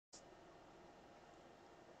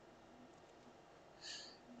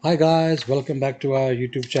Hi guys, welcome back to our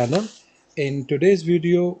YouTube channel. In today's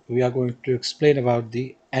video, we are going to explain about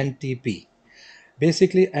the NTP.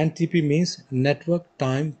 Basically, NTP means Network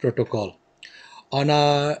Time Protocol. On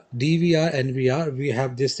our DVR, NVR, we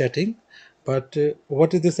have this setting. But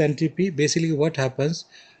what is this NTP? Basically, what happens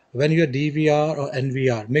when your DVR or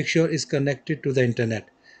NVR, make sure is connected to the internet.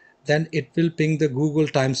 Then it will ping the Google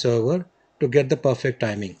time server to get the perfect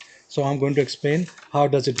timing. So I'm going to explain how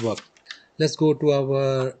does it work. Let's go to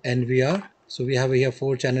our NVR. So we have here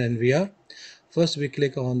 4-channel NVR. First we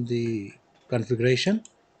click on the configuration,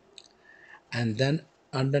 and then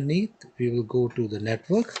underneath we will go to the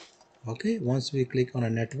network. Okay, once we click on a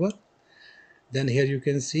network, then here you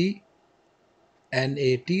can see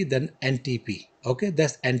NAT, then NTP. Okay,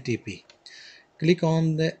 that's NTP. Click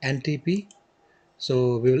on the NTP.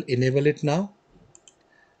 So we will enable it now.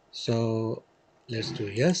 So let's do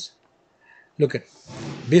yes. Look at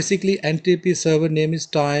basically NTP server name is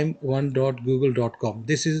time1.google.com.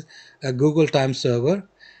 This is a Google time server,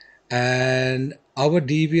 and our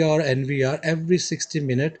DVR NVR every 60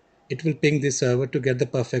 minutes it will ping this server to get the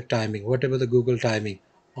perfect timing, whatever the Google timing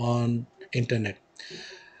on internet.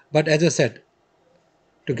 But as I said,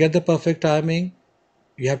 to get the perfect timing,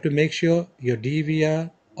 you have to make sure your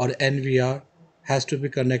DVR or NVR has to be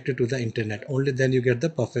connected to the internet. Only then you get the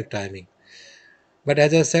perfect timing. But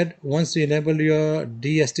as I said, once you enable your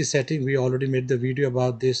DST setting, we already made the video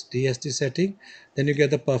about this DST setting, then you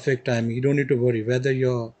get the perfect timing. You don't need to worry whether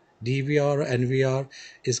your DVR or NVR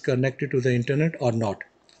is connected to the internet or not.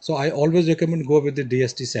 So I always recommend go with the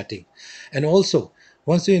DST setting. And also,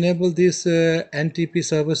 once you enable this NTP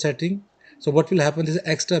server setting, so what will happen is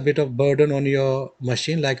extra bit of burden on your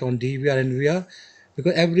machine, like on DVR and NVR,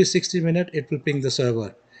 because every 60 minutes it will ping the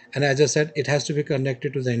server. And as I said, it has to be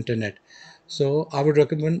connected to the internet. So I would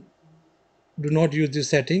recommend do not use this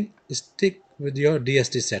setting, stick with your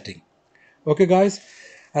DST setting. Okay guys,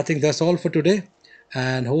 I think that's all for today,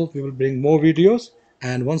 and hope we will bring more videos.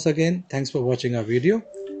 And once again, thanks for watching our video,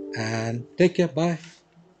 and take care. Bye.